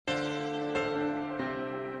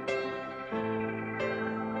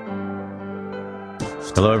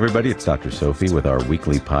Hello, everybody. It's Dr. Sophie with our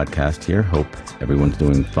weekly podcast here. Hope everyone's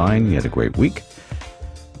doing fine. You had a great week.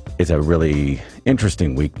 It's a really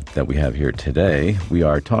interesting week that we have here today. We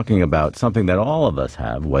are talking about something that all of us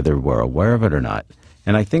have, whether we're aware of it or not.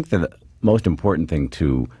 And I think the most important thing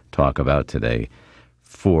to talk about today,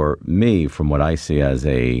 for me, from what I see as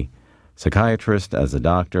a psychiatrist, as a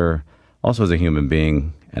doctor, also as a human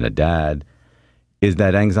being and a dad, is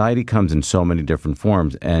that anxiety comes in so many different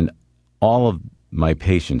forms. And all of my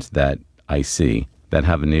patients that I see that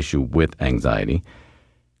have an issue with anxiety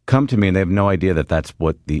come to me and they have no idea that that's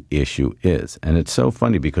what the issue is. And it's so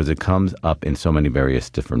funny because it comes up in so many various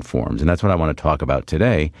different forms. And that's what I want to talk about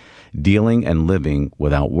today, dealing and living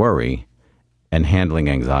without worry and handling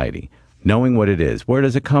anxiety. Knowing what it is, where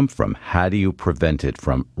does it come from? How do you prevent it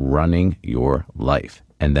from running your life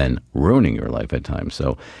and then ruining your life at times?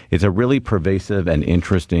 So it's a really pervasive and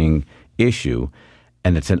interesting issue.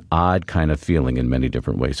 And it's an odd kind of feeling in many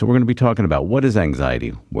different ways. So we're going to be talking about what is anxiety?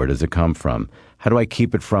 Where does it come from? How do I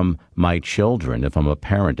keep it from my children if I'm a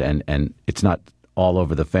parent and it's not all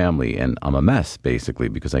over the family and I'm a mess, basically,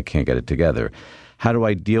 because I can't get it together? How do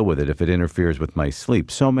I deal with it if it interferes with my sleep?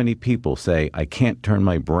 So many people say, I can't turn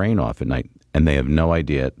my brain off at night, and they have no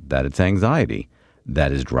idea that it's anxiety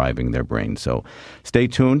that is driving their brain. So stay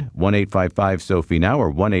tuned, 1-855-SOPHIE NOW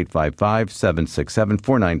or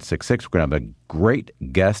 1-855-767-4966. We're going to have a great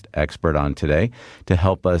guest expert on today to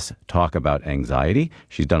help us talk about anxiety.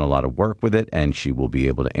 She's done a lot of work with it, and she will be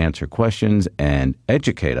able to answer questions and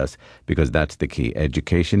educate us, because that's the key.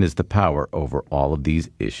 Education is the power over all of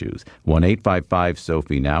these issues.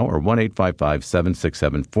 1-855-SOPHIE NOW or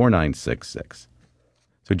 1-855-767-4966.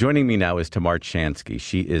 So joining me now is Tamar Chansky.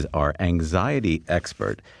 She is our anxiety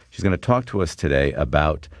expert. She's going to talk to us today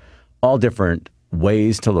about all different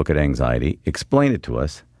ways to look at anxiety, explain it to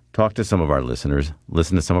us, talk to some of our listeners,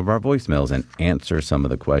 listen to some of our voicemails, and answer some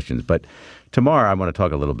of the questions. But Tamar, I want to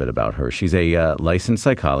talk a little bit about her. She's a licensed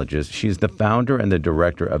psychologist. She's the founder and the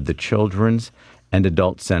director of the Children's and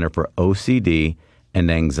Adult Center for OCD and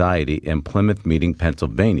Anxiety in Plymouth Meeting,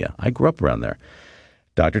 Pennsylvania. I grew up around there.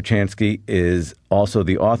 Dr. Chansky is also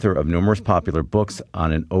the author of numerous popular books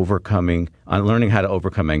on learning how to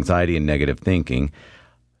overcome anxiety and negative thinking,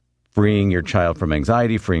 freeing your child from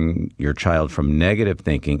anxiety, freeing your child from negative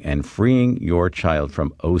thinking, and freeing your child from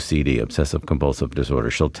OCD, obsessive compulsive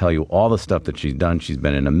disorder. She'll tell you all the stuff that she's done. She's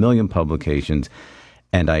been in a million publications,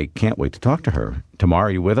 and I can't wait to talk to her. Tamar,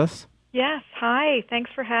 are you with us? Yes. Hi.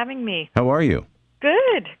 Thanks for having me. How are you?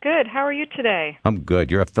 Good. Good. How are you today? I'm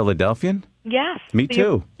good. You're a Philadelphian? Yes. Me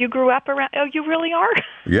too. You grew up around... Oh, you really are?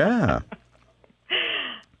 Yeah.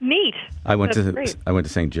 Neat. I went to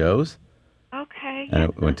St. Joe's. Okay. And I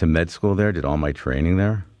went to med school there, did all my training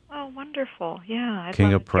there. Oh, wonderful. Yeah.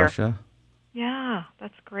 King of Prussia. Yeah,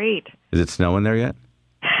 that's great. Is it snowing there yet?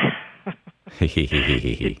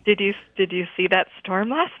 Did you see that storm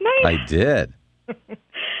last night? I did.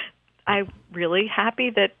 I'm really happy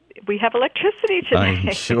that we have electricity today.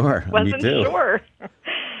 I'm sure. Wasn't Me too. Sure.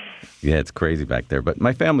 Yeah, it's crazy back there, but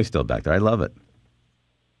my family's still back there. I love it,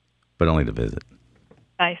 but only to visit.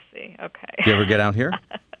 I see. Okay. Do you ever get out here?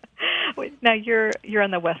 Now you're on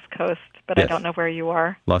the West Coast, but Yes. I don't know where you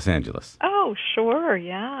are. Los Angeles. Oh, sure.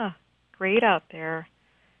 Yeah. Great out there.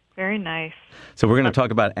 Very nice. So we're going to talk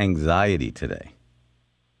about anxiety today.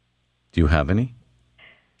 Do you have any?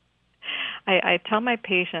 I tell my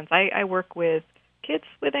patients, I work with kids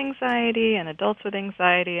with anxiety and adults with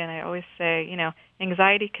anxiety, and I always say,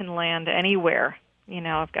 anxiety can land anywhere.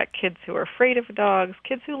 I've got kids who are afraid of dogs,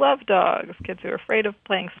 kids who love dogs, kids who are afraid of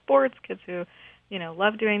playing sports, kids who,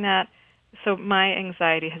 love doing that. So my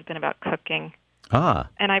anxiety has been about cooking. Ah.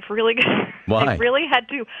 And I've really Why? I've really had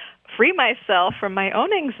to free myself from my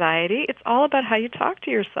own anxiety. It's all about how you talk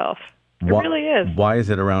to yourself. It really is. Why is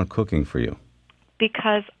it around cooking for you?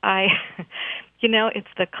 Because it's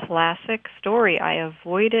the classic story. I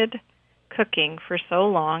avoided cooking for so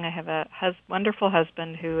long. I have a wonderful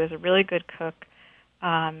husband who is a really good cook,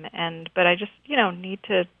 but I just need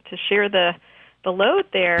to share the load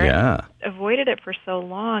there. Yeah. Avoided it for so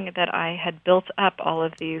long that I had built up all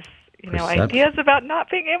of these ideas about not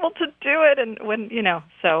being able to do it, and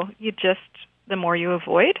so the more you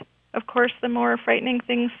avoid, of course, the more frightening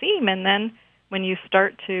things seem, and then when you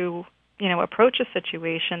start to approach a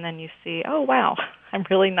situation, then you see, oh, wow,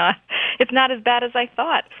 it's not as bad as I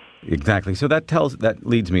thought. Exactly. So that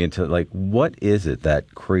leads me into, what is it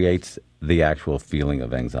that creates the actual feeling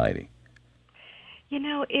of anxiety?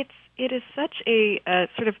 It is such a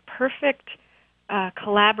sort of perfect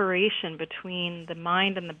collaboration between the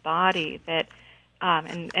mind and the body that,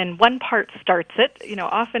 and one part starts it.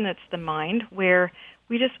 Often it's the mind where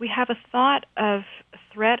we have a thought of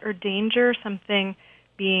threat or danger, something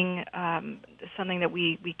being something that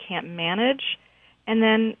we can't manage, and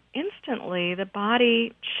then instantly the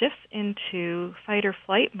body shifts into fight or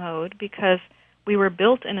flight mode because we were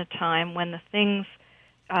built in a time when the things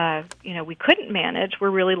we couldn't manage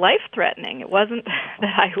were really life-threatening. It wasn't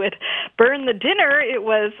that I would burn the dinner. It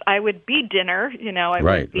was I would be dinner. I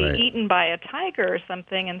would be eaten by a tiger or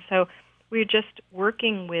something. And so we're just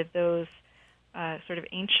working with those sort of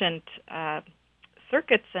ancient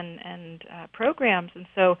circuits and programs. And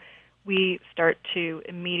so we start to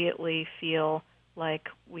immediately feel like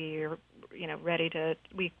we're ready to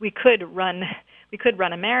we could run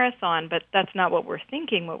a marathon, but that's not what we're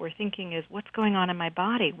thinking. What we're thinking is, what's going on in my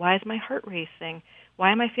body? Why is my heart racing?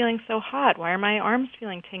 Why am I feeling so hot? Why are my arms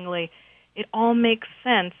feeling tingly? It all makes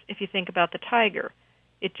sense if you think about the tiger.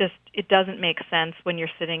 It doesn't make sense when you're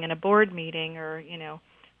sitting in a board meeting or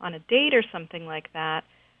on a date or something like that.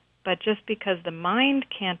 But just because the mind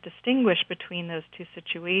can't distinguish between those two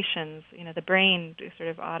situations, the brain sort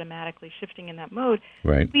of automatically shifting in that mode,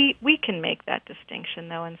 right. we can make that distinction,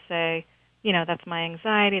 though, and say, that's my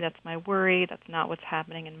anxiety, that's my worry, that's not what's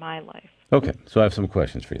happening in my life. Okay, so I have some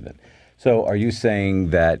questions for you then. So are you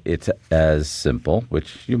saying that it's as simple,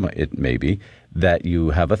 which it may be, that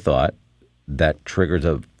you have a thought that triggers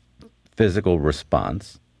a physical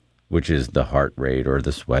response, which is the heart rate or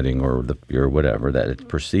the sweating or the fear, whatever that it's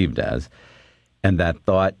perceived as. And that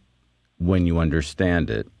thought, when you understand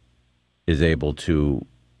it, is able to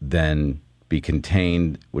then be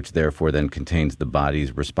contained, which therefore then contains the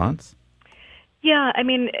body's response? Yeah, I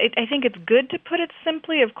mean, I think it's good to put it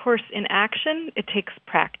simply. Of course, in action, it takes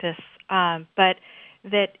practice. But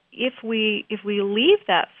that if we leave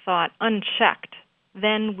that thought unchecked,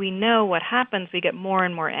 then we know what happens. We get more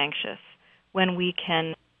and more anxious when we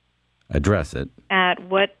can address it at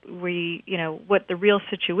what what the real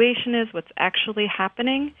situation is, what's actually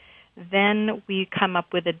happening. Then we come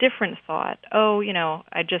up with a different thought. Oh,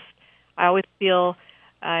 I always feel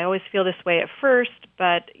this way at first,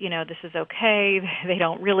 but this is okay. They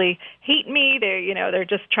don't really hate me. They're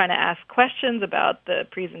just trying to ask questions about the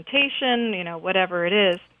presentation, whatever it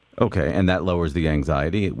is. Okay, and that lowers the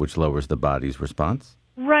anxiety, which lowers the body's response?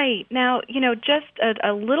 Right. Now, just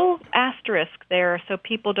a little asterisk there so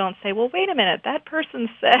people don't say, well, wait a minute, that person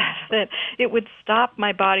said that it would stop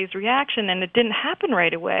my body's reaction and it didn't happen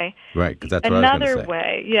right away. Right, because that's what I was going to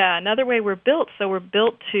say. Another way we're built. So we're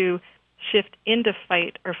built to shift into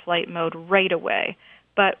fight or flight mode right away.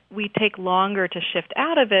 But we take longer to shift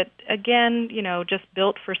out of it, again, just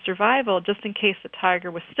built for survival, just in case the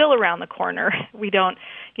tiger was still around the corner. We don't,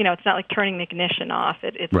 it's not like turning the ignition off.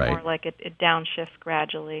 It's right. More like it downshifts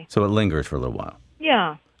gradually. So it lingers for a little while.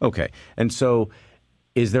 Yeah. Okay. And so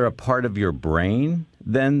is there a part of your brain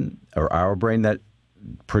then, or our brain, that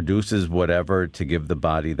produces whatever to give the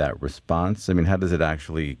body that response? I mean, how does it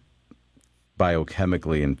actually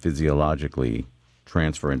biochemically and physiologically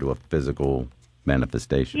transfer into a physical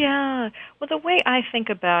manifestation? Yeah. Well, the way I think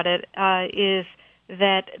about it is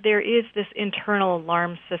that there is this internal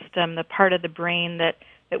alarm system, the part of the brain that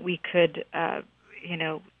we could,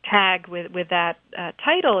 tag with that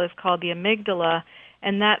title is called the amygdala,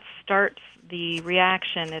 and that starts the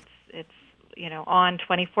reaction. It's on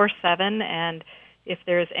 24/7, and if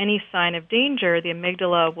there's any sign of danger, the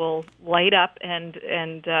amygdala will light up and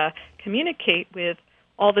communicate with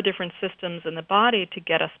all the different systems in the body to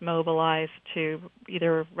get us mobilized to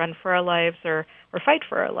either run for our lives or fight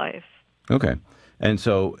for our lives. Okay. And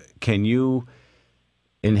so can you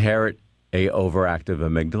inherit a overactive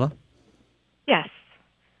amygdala? Yes.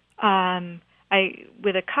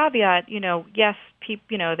 With a caveat, yes,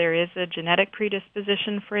 there is a genetic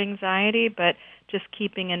predisposition for anxiety, but just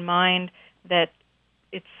keeping in mind that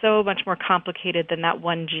it's so much more complicated than that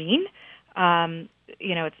one gene.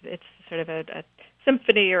 It's sort of a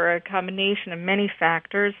symphony or a combination of many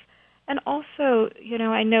factors. And also,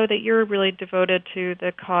 I know that you're really devoted to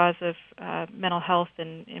the cause of mental health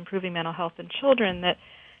and improving mental health in children, that,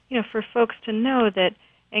 for folks to know that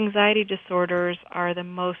anxiety disorders are the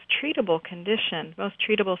most treatable condition, most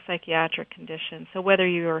treatable psychiatric condition. So whether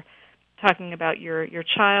you're talking about your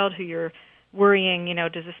child who you're worrying,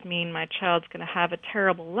 does this mean my child's going to have a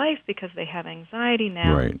terrible life because they have anxiety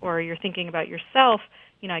now? Right. Or you're thinking about yourself,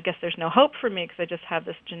 I guess there's no hope for me because I just have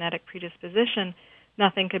this genetic predisposition.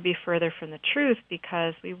 Nothing could be further from the truth,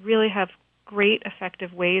 because we really have great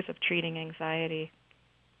effective ways of treating anxiety.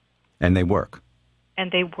 And they work.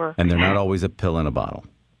 And they work. And they're not always a pill in a bottle.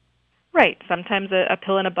 Right. Sometimes a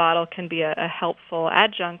pill in a bottle can be a helpful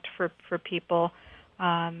adjunct for people.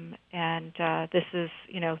 This is,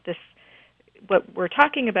 what we're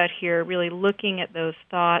talking about here, really looking at those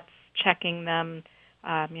thoughts, checking them,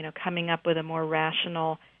 coming up with a more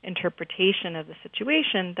rational interpretation of the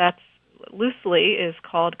situation, that's loosely is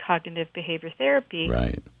called cognitive behavior therapy.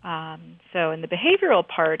 Right. So, and the behavioral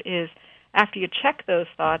part is after you check those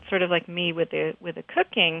thoughts, sort of like me with the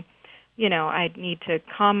cooking, I need to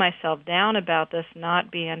calm myself down about this,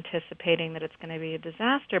 not be anticipating that it's going to be a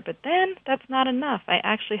disaster. But then that's not enough. I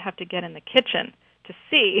actually have to get in the kitchen to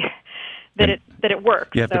see that it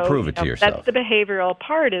works. You have to prove it to yourself. That's the behavioral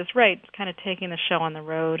part, is right, kind of taking the show on the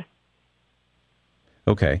road.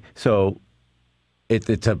 Okay, so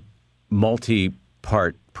it's a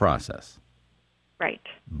multi-part process. Right.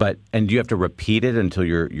 And you have to repeat it until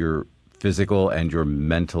your physical and your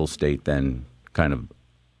mental state then kind of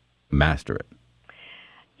master it.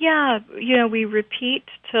 Yeah, we repeat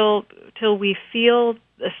till we feel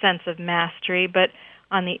a sense of mastery, but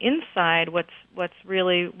on the inside, what's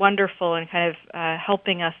really wonderful and kind of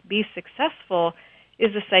helping us be successful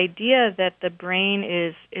is this idea that the brain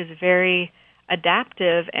is very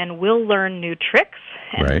adaptive and will learn new tricks.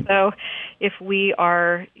 And right. So if we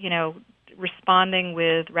are, responding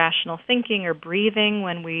with rational thinking or breathing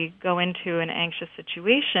when we go into an anxious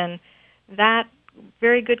situation, that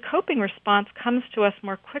very good coping response comes to us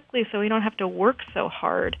more quickly, so we don't have to work so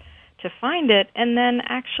hard to find it. And then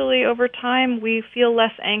actually over time we feel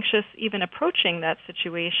less anxious even approaching that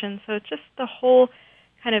situation. So it's just the whole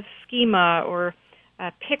kind of schema or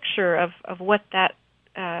picture of what that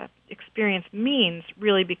experience means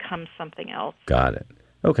really becomes something else. Got it.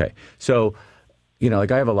 Okay. So,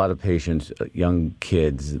 I have a lot of patients, young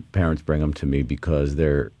kids, parents bring them to me because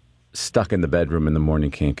they're stuck in the bedroom in the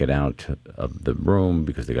morning, can't get out of the room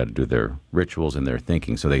because they got to do their rituals and their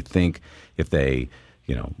thinking. So they think if they,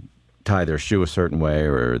 tie their shoe a certain way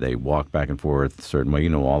or they walk back and forth a certain way,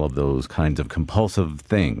 all of those kinds of compulsive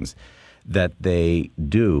things that they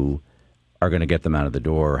do are going to get them out of the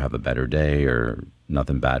door, have a better day, or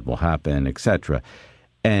nothing bad will happen, etc.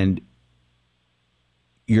 And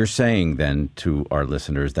you're saying then to our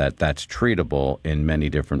listeners that that's treatable in many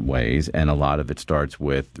different ways, and a lot of it starts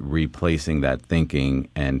with replacing that thinking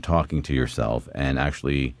and talking to yourself and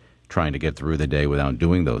actually trying to get through the day without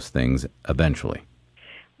doing those things eventually.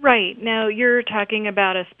 Right. Now, you're talking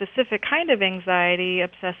about a specific kind of anxiety,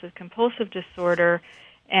 obsessive-compulsive disorder,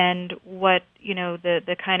 and what,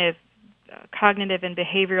 the kind of cognitive and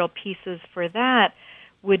behavioral pieces for that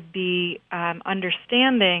would be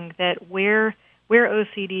understanding that where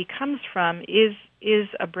OCD comes from is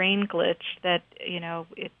a brain glitch that,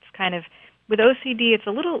 it's kind of, with OCD it's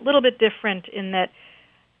a little bit different in that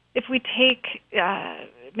if we take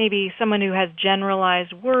maybe someone who has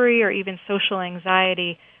generalized worry or even social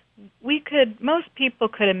anxiety, most people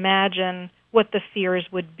could imagine what the fears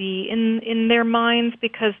would be in their minds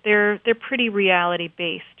because they're pretty reality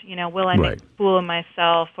based. Will I make a fool of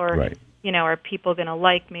myself, or right. Are people going to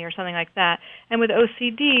like me, or something like that? And with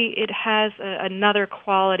OCD, it has another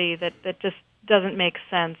quality that just doesn't make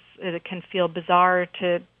sense. It can feel bizarre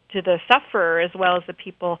to the sufferer as well as the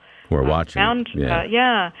people who are watching. Around.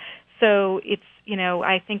 So it's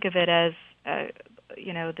I think of it as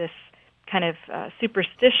this kind of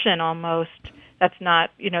superstition almost. That's not,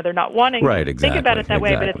 they're not wanting to think about it that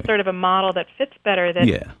way, but it's sort of a model that fits better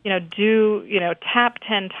that, tap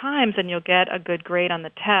 10 times and you'll get a good grade on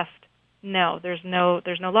the test. No, there's no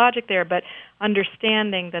logic there, but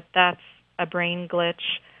understanding that that's a brain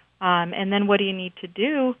glitch. And then what do you need to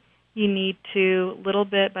do? You need to, little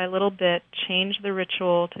bit by little bit, change the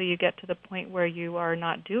ritual till you get to the point where you are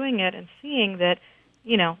not doing it and seeing that,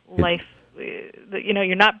 life,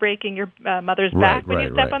 you're not breaking your mother's back when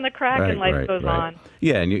you step on the crack, and life goes on.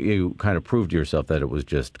 Yeah, and you kind of proved to yourself that it was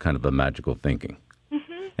just kind of a magical thinking.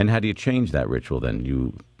 Mm-hmm. And how do you change that ritual then?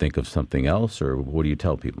 You think of something else, or what do you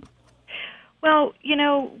tell people? Well,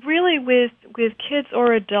 really with kids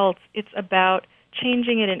or adults, it's about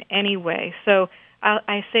changing it in any way. So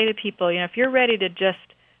I say to people, if you're ready to just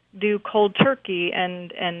do cold turkey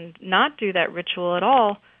and not do that ritual at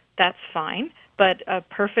all, that's fine. But a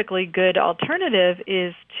perfectly good alternative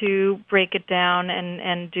is to break it down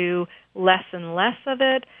and do less and less of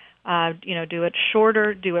it. Do it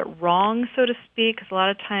shorter, do it wrong, so to speak, because a lot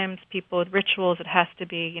of times people with rituals, it has to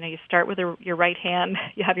be, you start with your right hand,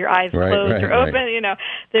 you have your eyes closed or open,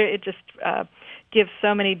 it just gives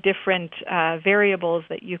so many different variables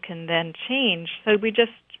that you can then change. So we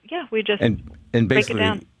just and break it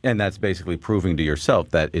down. And that's basically proving to yourself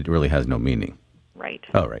that it really has no meaning. Right.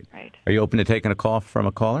 Oh, right. Right. Are you open to taking a call from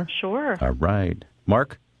a caller? Sure. All right.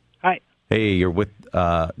 Mark? Hi. Hey, you're with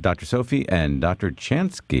Dr. Sophie and Dr.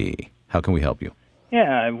 Chansky. How can we help you?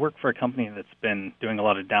 Yeah, I work for a company that's been doing a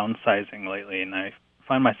lot of downsizing lately, and I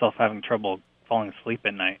find myself having trouble falling asleep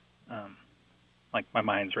at night. Like my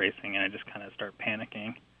mind's racing, and I just kind of start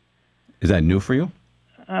panicking. Is that new for you?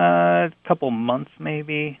 A couple months,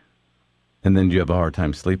 maybe. And then do you have a hard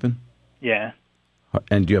time sleeping? Yeah.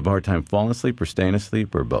 And do you have a hard time falling asleep or staying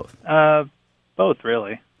asleep or both? Both,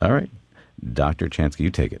 really. All right. Dr. Chansky, you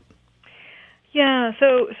take it. Yeah,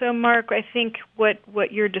 so Mark, I think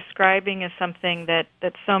what you're describing is something that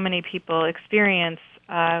so many people experience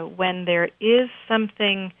when there is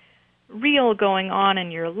something real going on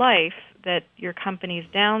in your life that your company's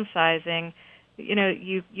downsizing.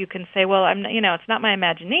 You can say, well, it's not my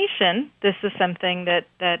imagination. This is something that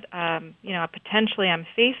potentially I'm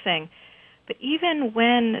facing. But even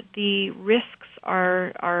when the risks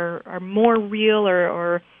are more real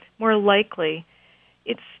or more likely,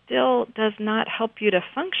 it still does not help you to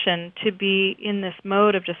function to be in this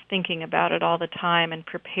mode of just thinking about it all the time and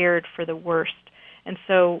prepared for the worst. And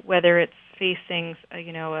so whether it's facing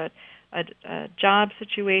a job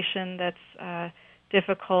situation that's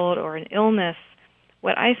difficult or an illness,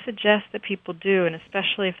 what I suggest that people do, and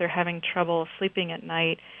especially if they're having trouble sleeping at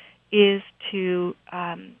night, is to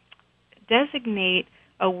designate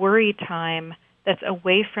a worry time that's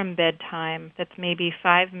away from bedtime, that's maybe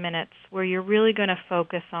 5 minutes, where you're really going to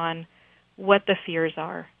focus on what the fears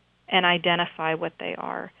are and identify what they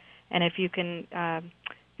are. And if you can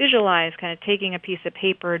visualize kind of taking a piece of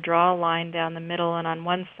paper, draw a line down the middle, and on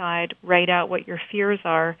one side write out what your fears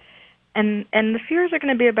are. And the fears are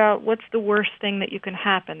going to be about what's the worst thing that you can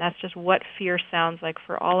happen. That's just what fear sounds like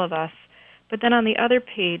for all of us. But then on the other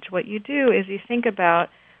page, what you do is you think about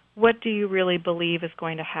what do you really believe is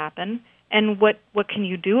going to happen, and what can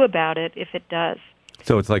you do about it if it does.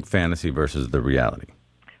 So it's like fantasy versus the reality.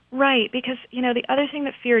 Right, because, the other thing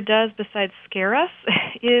that fear does besides scare us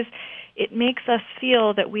is it makes us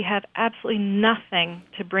feel that we have absolutely nothing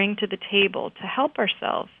to bring to the table to help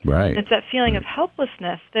ourselves. Right. And it's that feeling of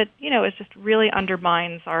helplessness that, it just really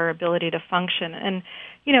undermines our ability to function. And,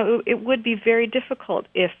 it would be very difficult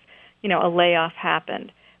if, a layoff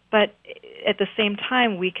happened. But at the same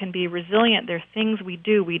time, we can be resilient. There are things we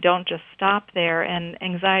do. We don't just stop there, and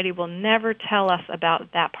anxiety will never tell us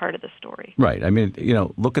about that part of the story. Right. I mean,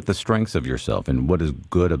 look at the strengths of yourself and what is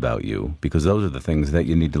good about you, because those are the things that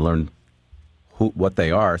you need to learn what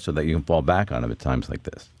they are so that you can fall back on them at times like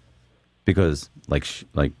this. Because, like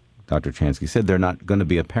Dr. Chansky said, they're not going to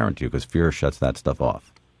be apparent to you because fear shuts that stuff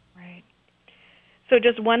off. Right. So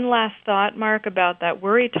just one last thought, Mark, about that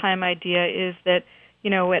worry time idea is that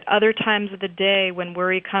at other times of the day when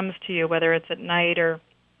worry comes to you, whether it's at night or,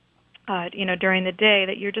 during the day,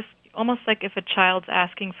 that you're just almost like if a child's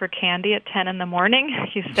asking for candy at 10 in the morning,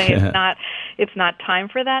 you say it's not time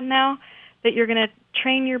for that now, that you're going to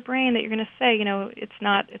train your brain, that you're going to say, it's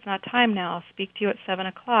not time now. I'll speak to you at 7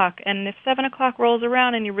 o'clock. And if 7 o'clock rolls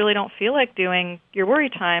around and you really don't feel like doing your worry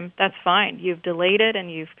time, that's fine. You've delayed it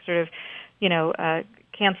and you've sort of,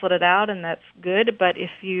 canceled it out, and that's good. But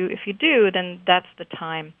if you do, then that's the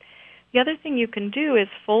time. The other thing you can do is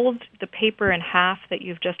fold the paper in half that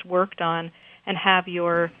you've just worked on and have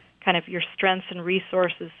your strengths and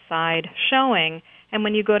resources side showing. And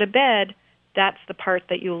when you go to bed, that's the part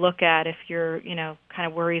that you look at if your kind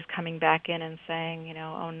of worries coming back in and saying,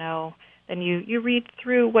 oh no. Then you read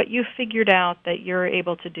through what you figured out that you're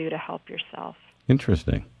able to do to help yourself.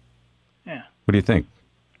 Interesting. Yeah. What do you think?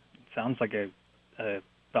 It sounds like a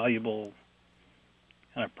valuable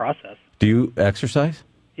kind of process. Do you exercise?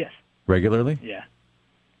 Yes. Regularly? Yeah.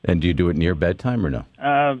 And do you do it near bedtime or no?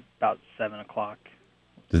 About 7 o'clock.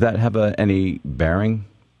 Does that have any bearing,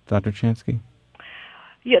 Dr. Chansky?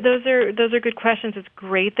 Yeah, those are good questions. It's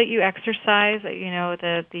great that you exercise.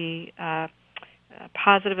 The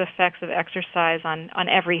positive effects of exercise on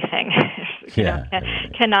everything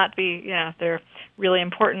cannot be, they're really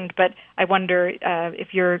important. But I wonder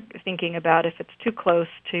if you're thinking about if it's too close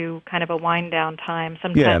to kind of a wind down time.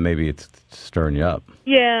 Sometimes, yeah, maybe it's stirring you up.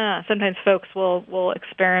 Yeah, sometimes folks will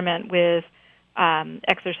experiment with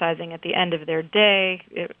exercising at the end of their day.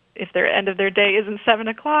 If their end of their day isn't 7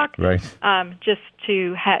 o'clock, right? Just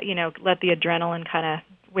to let the adrenaline kind of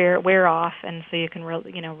wear off, and so you can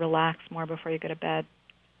relax more before you go to bed.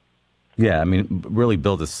 Yeah, I mean, really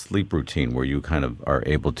build a sleep routine where you kind of are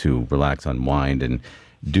able to relax, unwind, and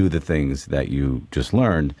do the things that you just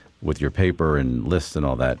learned with your paper and lists and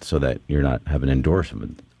all that, so that you're not having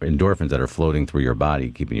endorphins that are floating through your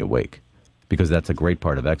body, keeping you awake. Because that's a great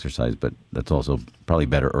part of exercise, but that's also probably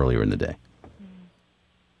better earlier in the day.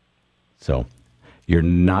 So, you're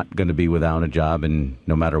not going to be without a job, and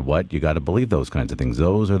no matter what, you got to believe those kinds of things.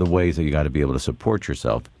 Those are the ways that you got to be able to support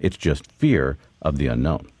yourself. It's just fear of the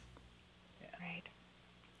unknown. Right.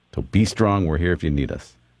 So be strong. We're here if you need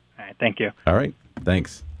us. All right, thank you. All right,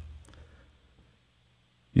 thanks.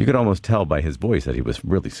 You could almost tell by his voice that he was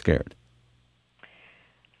really scared.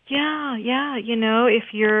 Yeah.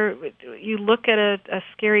 If you look at a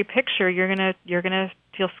scary picture, you're gonna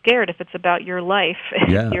feel scared if it's about your life.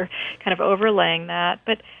 Yeah. You're kind of overlaying that.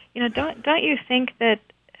 But don't you think that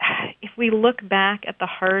if we look back at the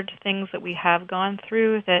hard things that we have gone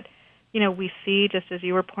through, that we see, just as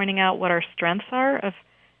you were pointing out, what our strengths are.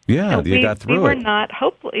 You got through it. We were not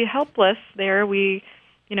helpless there. We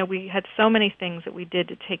had so many things that we did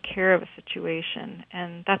to take care of a situation,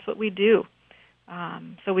 and that's what we do.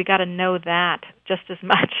 So we got to know that just as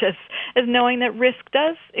much as knowing that risk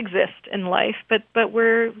does exist in life, but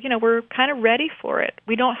we're kind of ready for it.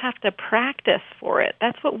 We don't have to practice for it.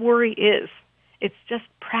 That's what worry is. It's just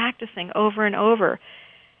practicing over and over.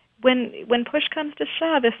 When push comes to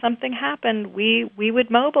shove, if something happened, we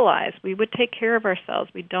would mobilize. We would take care of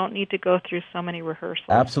ourselves. We don't need to go through so many rehearsals.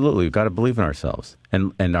 Absolutely. We've got to believe in ourselves.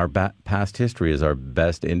 And our past history is our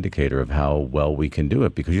best indicator of how well we can do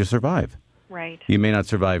it, because you survive. Right. You may not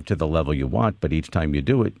survive to the level you want, but each time you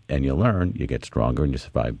do it and you learn, you get stronger and you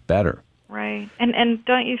survive better. Right. And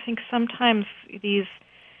don't you think sometimes these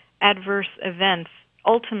adverse events,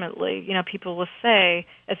 ultimately, people will say,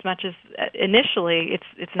 as much as initially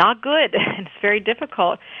it's not good and it's very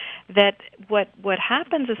difficult, that what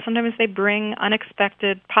happens is sometimes they bring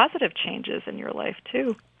unexpected positive changes in your life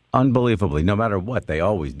too. Unbelievably, no matter what, they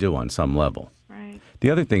always do on some level. Right.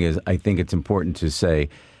 The other thing is, I think it's important to say,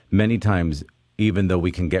 many times, even though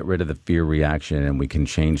we can get rid of the fear reaction and we can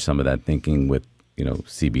change some of that thinking with,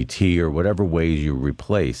 CBT or whatever ways you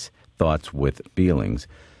replace thoughts with feelings,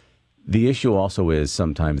 the issue also is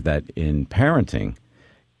sometimes that in parenting,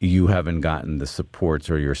 you haven't gotten the supports,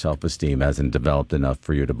 or your self-esteem hasn't developed enough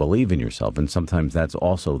for you to believe in yourself. And sometimes that's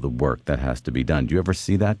also the work that has to be done. Do you ever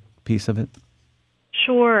see that piece of it?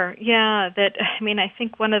 Sure. Yeah. I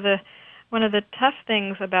think one of the tough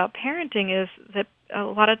things about parenting is that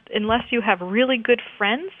unless you have really good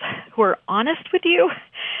friends who are honest with you,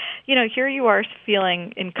 here you are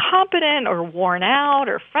feeling incompetent or worn out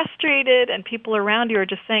or frustrated, and people around you are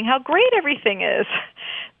just saying how great everything is.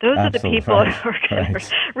 Those are the people who are going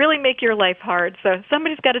to really make your life hard. So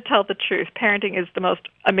somebody's got to tell the truth. Parenting is the most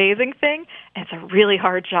amazing thing, and it's a really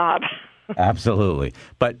hard job. Absolutely.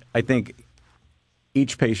 But I think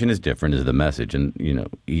each patient is different is the message, and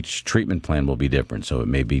each treatment plan will be different. So it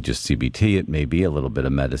may be just CBT, it may be a little bit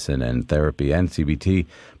of medicine and therapy and CBT,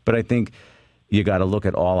 but I think you got to look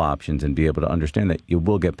at all options and be able to understand that you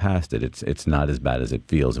will get past it. It's not as bad as it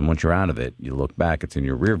feels, and once you're out of it, you look back, it's in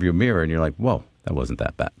your rearview mirror, and you're like, whoa, that wasn't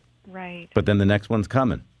that bad. Right. But then the next one's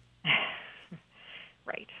coming.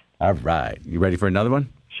 Right. All right. You ready for another one?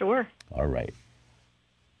 Sure. All right.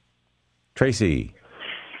 Tracy.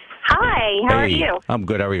 Hi, how are you? I'm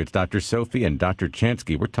good. How are you? It's Dr. Sophie and Dr.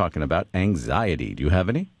 Chansky. We're talking about anxiety. Do you have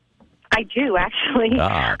any? I do, actually.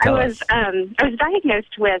 I was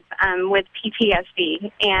diagnosed with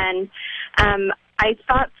PTSD, and I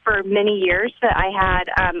thought for many years that I had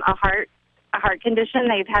a heart condition.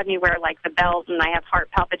 They've had me wear the belt, and I have heart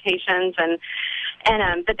palpitations, and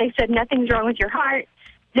but they said nothing's wrong with your heart.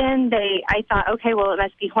 Then I thought, okay, well, it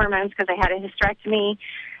must be hormones because I had a hysterectomy.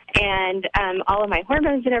 And all of my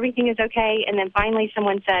hormones and everything is okay. And then finally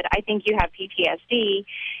someone said, I think you have PTSD,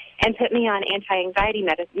 and put me on anti-anxiety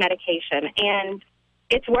medication. And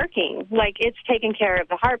it's working. It's taking care of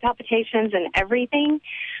the heart palpitations and everything.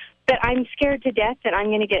 But I'm scared to death that I'm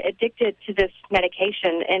going to get addicted to this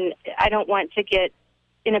medication. And I don't want to get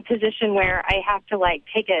in a position where I have to,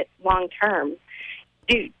 take it long term.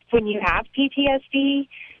 When you have PTSD,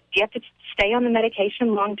 do you have to stay on the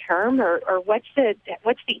medication long term, or what's the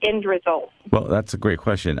end result? Well, that's a great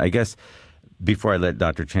question. I guess before I let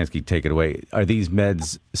Dr. Chansky take it away, are these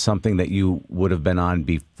meds something that you would have been on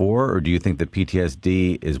before, or do you think that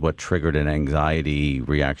PTSD is what triggered an anxiety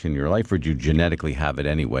reaction in your life, or do you genetically have it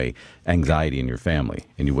anyway, anxiety in your family,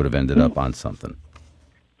 and you would have ended up on something?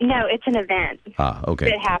 No, it's an event. Okay.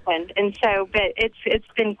 That happened, and so, but it's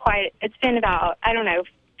been about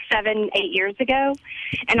 7-8 years ago,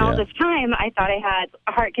 and all this time I thought I had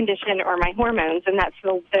a heart condition or my hormones, and that's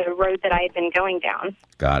the road that I had been going down.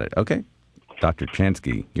 Got it. Okay. Dr.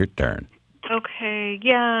 Chansky, your turn. Okay.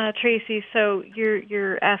 Yeah, Tracy, so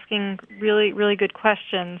you're asking really, really good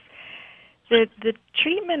questions. The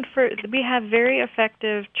treatment we have very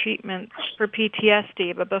effective treatments for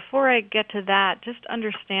PTSD, but before I get to that, just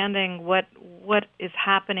understanding what is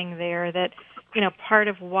happening there, that part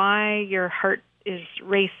of why your heart is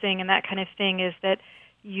racing and that kind of thing is that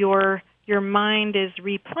your mind is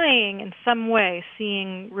replaying in some way,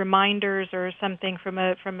 seeing reminders or something from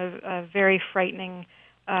a very frightening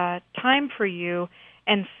time for you,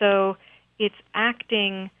 and so it's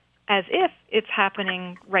acting as if it's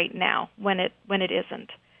happening right now when it isn't.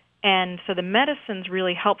 And so the medicine's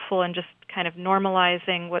really helpful in just kind of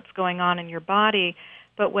normalizing what's going on in your body.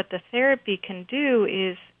 But what the therapy can do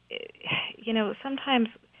is, sometimes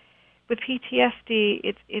with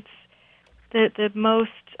PTSD, it's the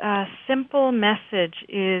most simple message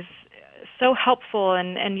is so helpful,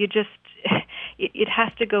 and you just it has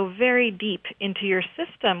to go very deep into your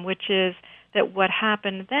system, which is that what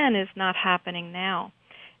happened then is not happening now.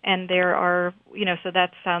 And there are, so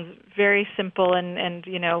that sounds very simple and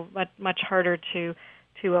much harder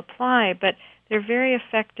to apply, but they're very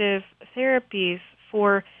effective therapies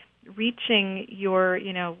for reaching your,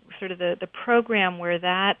 sort of the program where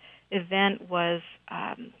that event was,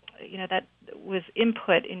 that was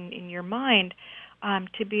input in your mind,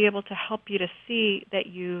 to be able to help you to see that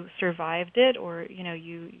you survived it, or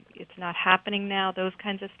it's not happening now, those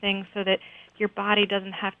kinds of things, so that your body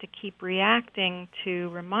doesn't have to keep reacting to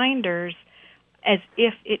reminders as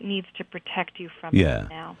if it needs to protect you from it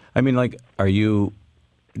now. I mean, are you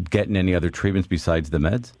getting any other treatments besides the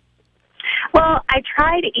meds? Well, I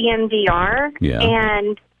tried EMDR,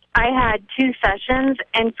 and I had 2 sessions,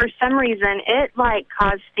 and for some reason, it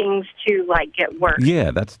caused things to get worse.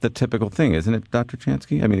 Yeah, that's the typical thing, isn't it, Dr.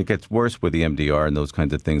 Chansky? I mean, it gets worse with EMDR and those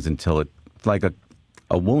kinds of things until it's like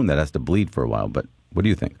a wound that has to bleed for a while. But what do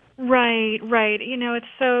you think? Right.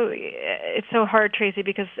 It's so hard, Tracy,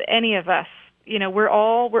 because any of us, we're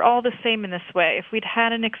all the same in this way. If we'd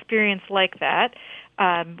had an experience like that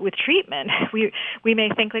with treatment, we may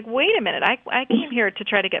think wait a minute, I came here to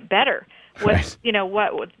try to get better. What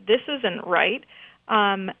this isn't right.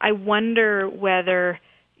 I wonder whether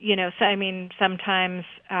sometimes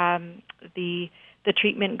the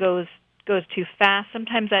treatment goes too fast.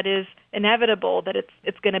 Sometimes that is inevitable, that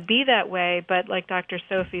it's going to be that way. But like Dr.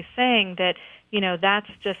 Sophie's saying, that that's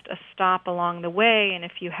just a stop along the way. And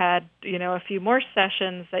if you had a few more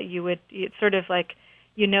sessions, that it's sort of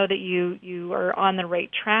that you are on the right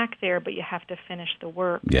track there, but you have to finish the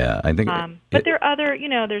work. Yeah, I think. But there are other,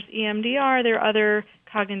 there's EMDR. There are other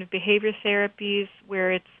cognitive behavior therapies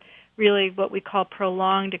where it's really what we call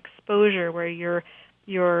prolonged exposure, where you're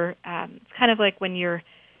it's kind of like when you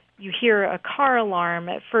hear a car alarm.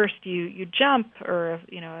 At first, you jump, or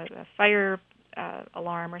a fire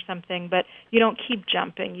alarm or something, but you don't keep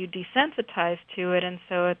jumping. You desensitize to it, and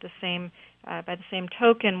so at the same by the same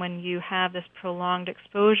token, when you have this prolonged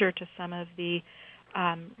exposure to some of the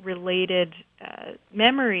related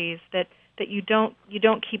memories, that you don't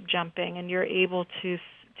keep jumping, and you're able to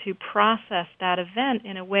process that event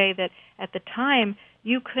in a way that at the time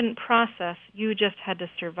you couldn't process. You just had to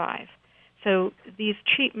survive. So these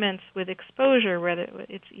treatments with exposure, whether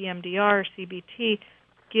it's EMDR or CBT,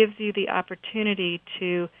 gives you the opportunity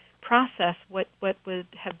to process what would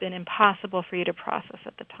have been impossible for you to process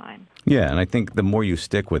at the time. Yeah, and I think the more you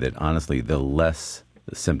stick with it, honestly, the less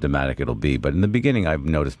symptomatic it'll be. But in the beginning, I've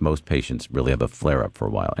noticed most patients really have a flare-up for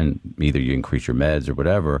a while, and either you increase your meds or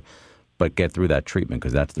whatever, but get through that treatment,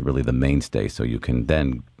 because that's really the mainstay, so you can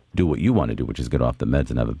then do what you want to do, which is get off the meds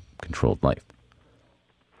and have a controlled life.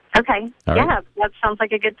 Okay. All right. That sounds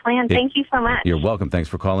like a good plan. Thank you so much. You're welcome. Thanks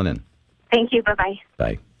for calling in. Thank you. Bye-bye.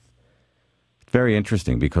 Bye. It's very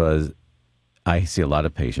interesting, because I see a lot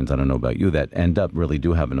of patients, I don't know about you, that end up really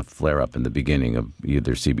do having a flare-up in the beginning of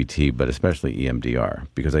either CBT, but especially EMDR,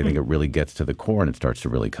 because I think it really gets to the core and it starts to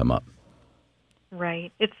really come up.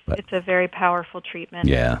 Right. It's a very powerful treatment.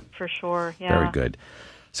 Yeah. For sure. Yeah. Very good.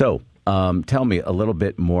 So tell me a little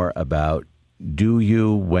bit more about,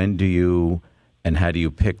 when do you, and how do you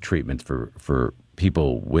pick treatments for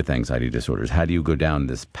people with anxiety disorders? How do you go down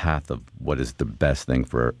this path of what is the best thing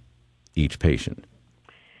for each patient?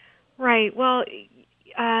 Right. Well,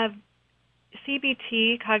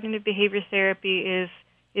 CBT, cognitive behavior therapy,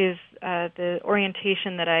 is the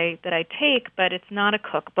orientation that I take, but it's not a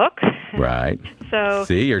cookbook. Right. So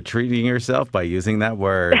see, you're treating yourself by using that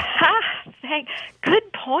word. Good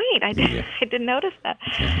point. I didn't notice that.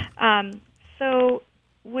 So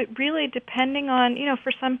really, depending on,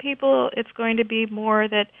 for some people, it's going to be more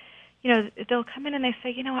that, they'll come in and they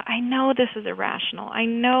say, I know this is irrational. I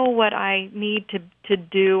know what I need to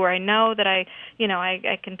do, or I know that I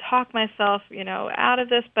can talk myself, out of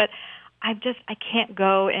this, but I can't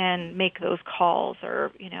go and make those calls,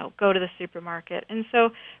 or, go to the supermarket. And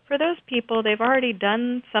so for those people, they've already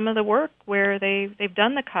done some of the work where they've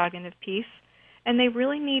done the cognitive piece, and they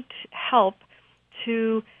really need help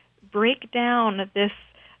to break down this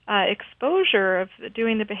exposure of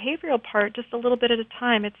doing the behavioral part just a little bit at a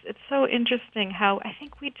time. It's so interesting how I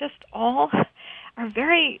think we just all are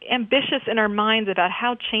very ambitious in our minds about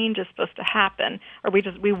how change is supposed to happen, or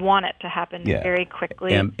we want it to happen very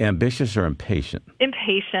quickly. Ambitious or impatient?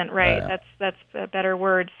 Impatient, right? That's a better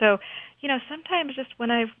word. So, sometimes just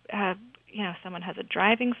when I've someone has a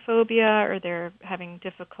driving phobia or they're having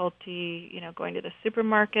difficulty, going to the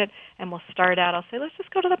supermarket, and we'll start out, I'll say, let's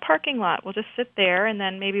just go to the parking lot. We'll just sit there, and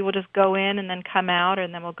then maybe we'll just go in and then come out,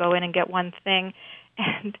 and then we'll go in and get one thing.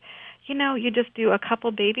 And, you just do a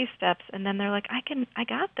couple baby steps, and then they're like, I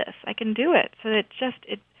got this. I can do it. So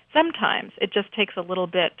sometimes it just takes a little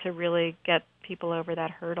bit to really get people over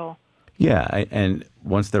that hurdle. Yeah, and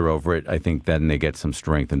once they're over it, I think then they get some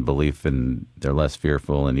strength and belief, and they're less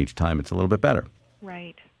fearful, and each time it's a little bit better.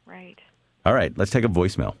 Right. All right, let's take a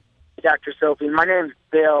voicemail. Dr. Sophie, my name's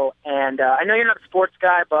Bill, and I know you're not a sports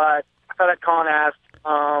guy, but I thought I'd call and ask.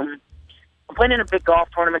 I'm playing in a big golf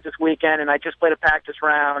tournament this weekend, and I just played a practice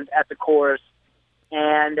round at the course,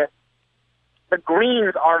 and the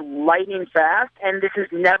greens are lightning fast, and this has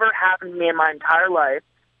never happened to me in my entire life,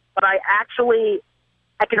 but I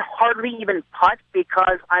can hardly even putt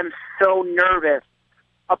because I'm so nervous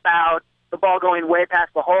about the ball going way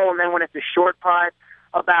past the hole, and then when it's a short putt,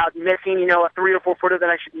 about missing, a 3 or 4 footer that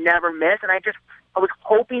I should never miss. And I was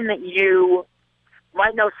hoping that you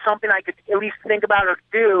might know something I could at least think about or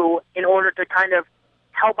do in order to kind of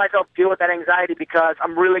help myself deal with that anxiety, because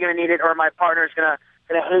I'm really going to need it, or my partner's going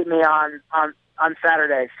to hate me on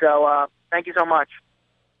Saturday. So thank you so much.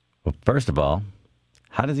 Well, first of all,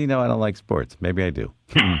 how does he know I don't like sports? Maybe I do.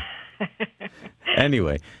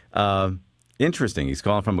 Anyway, interesting. He's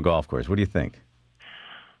calling from a golf course. What do you think?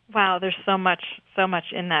 Wow, there's so much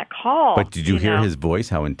in that call. But did you hear his voice,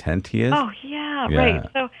 how intent he is? Oh, yeah, right.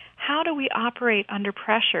 So how do we operate under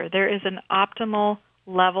pressure? There is an optimal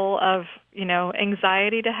level of,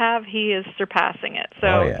 anxiety to have. He is surpassing it.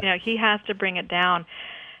 So, he has to bring it down.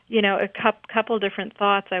 A couple different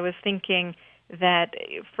thoughts. I was thinking that,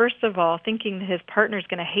 first of all, thinking that his partner's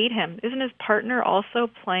going to hate him. Isn't his partner also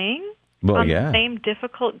playing on the same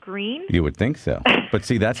difficult green? You would think so. But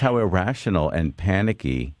see, that's how irrational and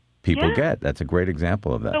panicky people get. That's a great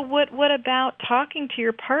example of that. So what about talking to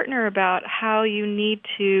your partner about how you need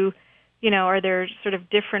to, are there sort of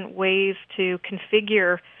different ways to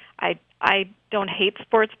configure, I don't hate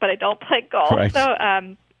sports, but I don't play golf, right. So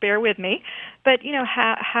bear with me. But,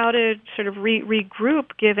 how to sort of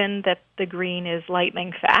regroup given that the green is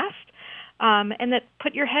lightning fast, and that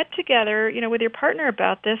put your head together, with your partner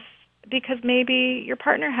about this, because maybe your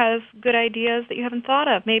partner has good ideas that you haven't thought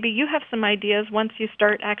of. Maybe you have some ideas once you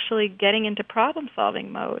start actually getting into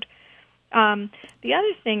problem-solving mode. The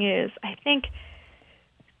other thing is, I think,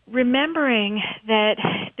 remembering that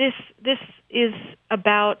this is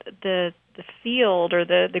about the field or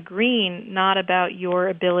the green, not about your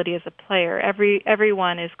ability as a player.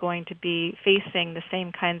 Everyone is going to be facing the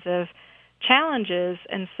same kinds of challenges,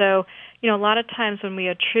 and so a lot of times when we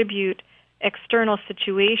attribute external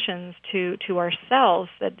situations to ourselves,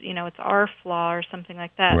 that it's our flaw or something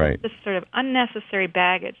like that. Right. This sort of unnecessary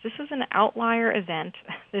baggage. This is an outlier event.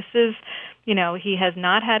 This is, he has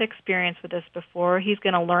not had experience with this before. He's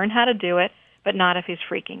going to learn how to do it, but not if he's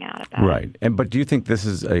freaking out about it. Right. But do you think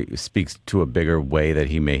this speaks to a bigger way that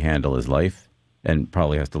he may handle his life, and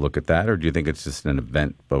probably has to look at that, or do you think it's just an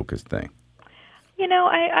event-focused thing?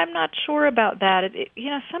 I'm not sure about that.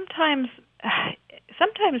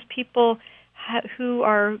 Sometimes people who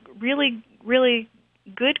are really, really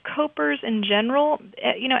good copers in general,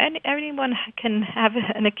 anyone can have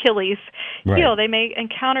an Achilles heel. Right. They may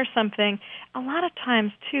encounter something. A lot of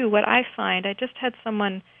times, too, what I find, I just had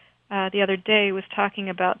someone the other day was talking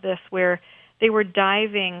about this, where they were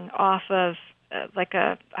diving off of a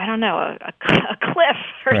cliff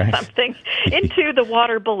or right. something into the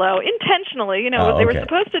water below intentionally. They were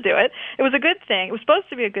supposed to do it. It was a good thing. It was supposed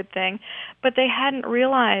to be a good thing, but they hadn't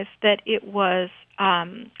realized that it was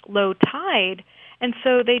low tide, and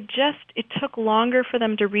so it took longer for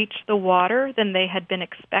them to reach the water than they had been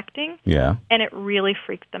expecting. Yeah. And it really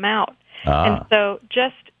freaked them out. And so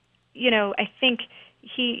I think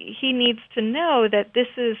he needs to know that this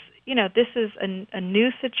is a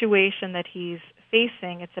new situation that he's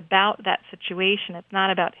facing. It's about that situation. It's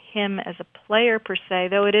not about him as a player per se,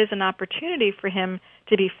 though it is an opportunity for him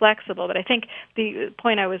to be flexible. But I think the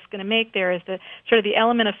point I was going to make there is that sort of the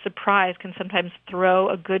element of surprise can sometimes throw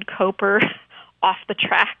a good coper off the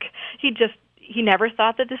track. He never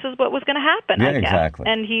thought that this is what was going to happen. Yeah, I guess. exactly.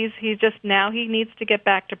 And he's just now he needs to get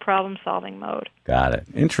back to problem-solving mode. Got it.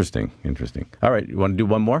 Interesting. All right, you want to do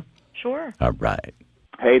one more? Sure. All right.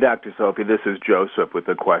 Hey, Dr. Sophie, this is Joseph with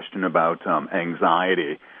a question about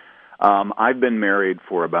anxiety. I've been married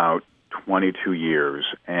for about 22 years,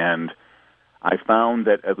 and I found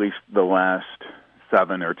that at least the last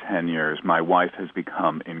 7 or 10 years, my wife has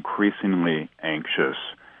become increasingly anxious,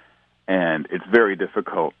 and it's very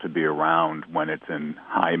difficult to be around when it's in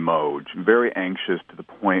high mode. She's very anxious to the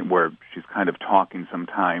point where she's kind of talking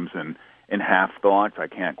sometimes in half thoughts. I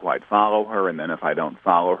can't quite follow her, and then if I don't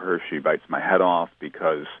follow her, she bites my head off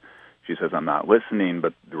because she says I'm not listening,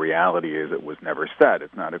 but the reality is it was never said.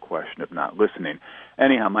 It's not a question of not listening.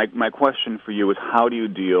 Anyhow, my question for you is, how do you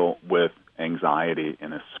deal with anxiety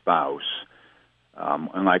in a spouse?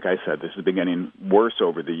 And like I said, this is been getting worse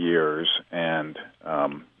over the years, and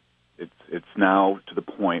it's now to the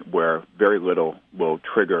point where very little will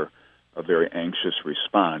trigger a very anxious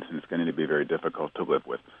response, and it's going to be very difficult to live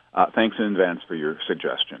with. Thanks in advance for your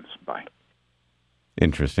suggestions. Bye.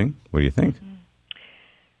 Interesting. What do you think?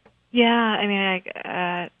 Yeah, I mean,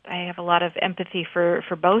 I have a lot of empathy for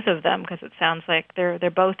both of them, because it sounds like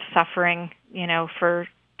they're both suffering, for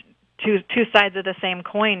two sides of the same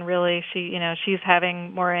coin, really. She's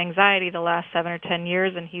having more anxiety the last 7 or 10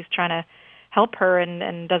 years, and he's trying to help her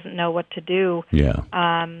and doesn't know what to do. Yeah.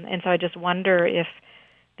 And so I just wonder if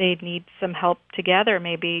they need some help together,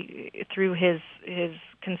 maybe through his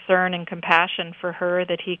concern and compassion for her,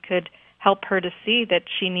 that he could help her to see that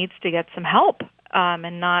she needs to get some help,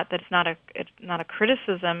 and not that it's not a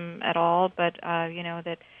criticism at all, but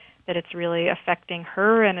that it's really affecting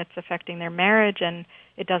her and it's affecting their marriage, and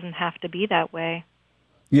it doesn't have to be that way.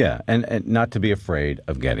 Yeah, and not to be afraid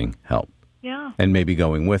of getting help. Yeah. And maybe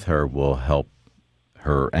going with her will help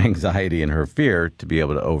her anxiety and her fear to be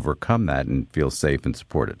able to overcome that and feel safe and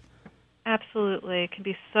supported. Absolutely. It can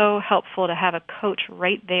be so helpful to have a coach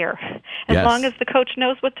right there, as Yes. long as the coach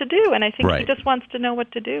knows what to do. And I think Right. he just wants to know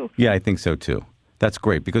what to do. Yeah, I think so too. That's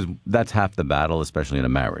great, because that's half the battle, especially in a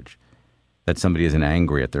marriage. That somebody isn't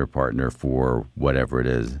angry at their partner for whatever it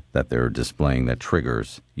is that they're displaying that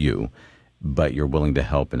triggers you, but you're willing to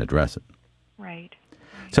help and address it. Right.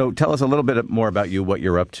 So tell us a little bit more about you, what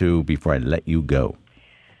you're up to before I let you go.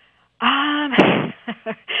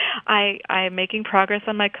 I'm making progress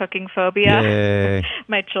on my cooking phobia. Yay.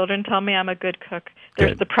 My children tell me I'm a good cook. They're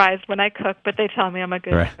Good. surprised when I cook, but they tell me I'm a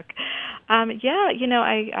good Right. cook. I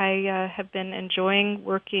have been enjoying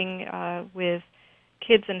working with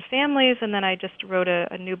kids and families, and then I just wrote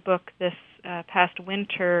a new book this past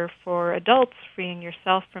winter for adults, Freeing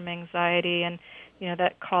Yourself from Anxiety. And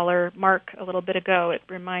that caller, Mark, a little bit ago, it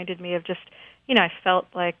reminded me of just, I felt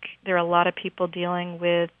like there are a lot of people dealing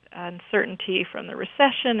with uncertainty from the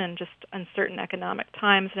recession and just uncertain economic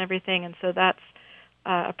times and everything. And so that's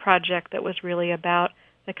a project that was really about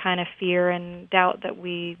the kind of fear and doubt that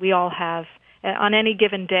we all have on any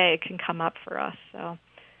given day can come up for us. So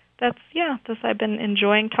I've been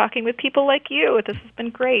enjoying talking with people like you. This has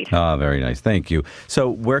been great. Oh, very nice. Thank you. So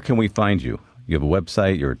where can we find you? You have a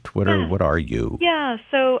website, your Twitter. Yeah. What are you? Yeah,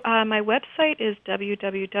 so my website is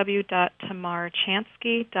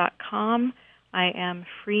www.tamarchansky.com. I am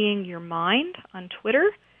Freeing Your Mind on Twitter,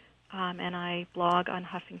 and I blog on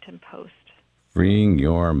Huffington Post. Freeing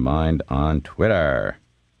Your Mind on Twitter.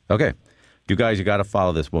 Okay. You guys, you got to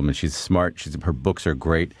follow this woman. She's smart. Her books are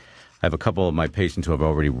great. I have a couple of my patients who have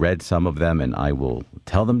already read some of them, and I will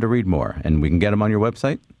tell them to read more. And we can get them on your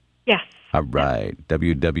website? Yes. All right.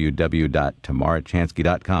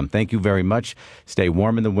 www.tamarchansky.com. Thank you very much. Stay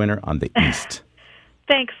warm in the winter on the East.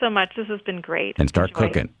 Thanks so much. This has been great. And start Enjoyed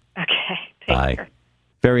it. cooking. Okay. Take Bye. care.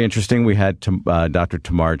 Very interesting. We had Dr.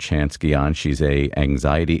 Tamar Chansky on. She's a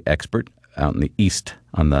anxiety expert out in the East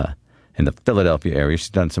in the Philadelphia area. She's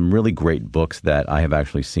done some really great books that I have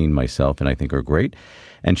actually seen myself and I think are great.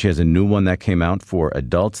 And she has a new one that came out for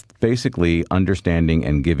adults, basically understanding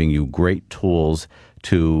and giving you great tools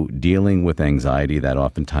to dealing with anxiety that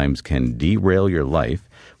oftentimes can derail your life.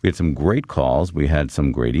 We had some great calls. We had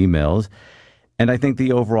some great emails. And I think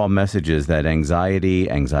the overall message is that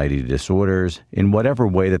anxiety disorders, in whatever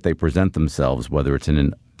way that they present themselves, whether it's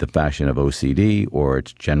in the fashion of OCD or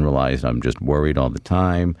it's generalized, I'm just worried all the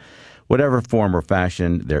time, whatever form or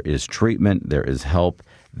fashion, there is treatment, there is help,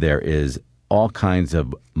 there is all kinds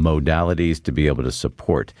of modalities to be able to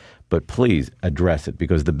support. But please address it,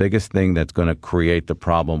 because the biggest thing that's going to create the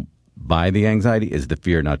problem by the anxiety is the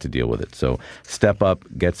fear not to deal with it. So step up,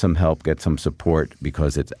 get some help, get some support,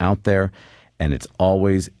 because it's out there and it's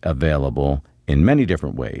always available in many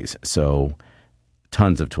different ways. So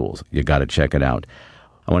tons of tools. You got to check it out.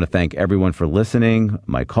 I want to thank everyone for listening,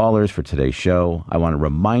 my callers for today's show. I want to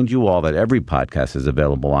remind you all that every podcast is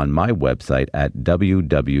available on my website at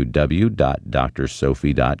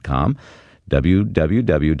www.drsophie.com.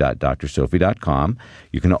 www.drsophie.com.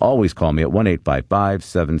 You can always call me at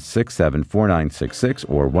 1-855-767-4966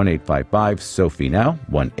 or 1-855-SOPHIE-NOW,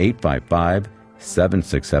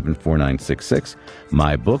 1-855-767-4966.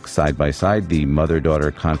 My book, Side by Side, the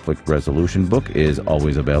Mother-Daughter Conflict Resolution book, is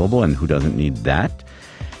always available, and who doesn't need that?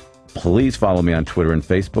 Please follow me on Twitter and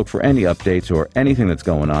Facebook for any updates or anything that's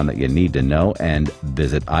going on that you need to know, and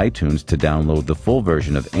visit iTunes to download the full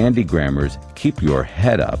version of Andy Grammer's Keep Your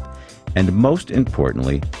Head Up. And most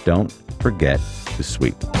importantly, don't forget to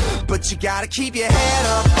sweep. But you gotta keep your head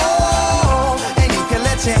up. Oh.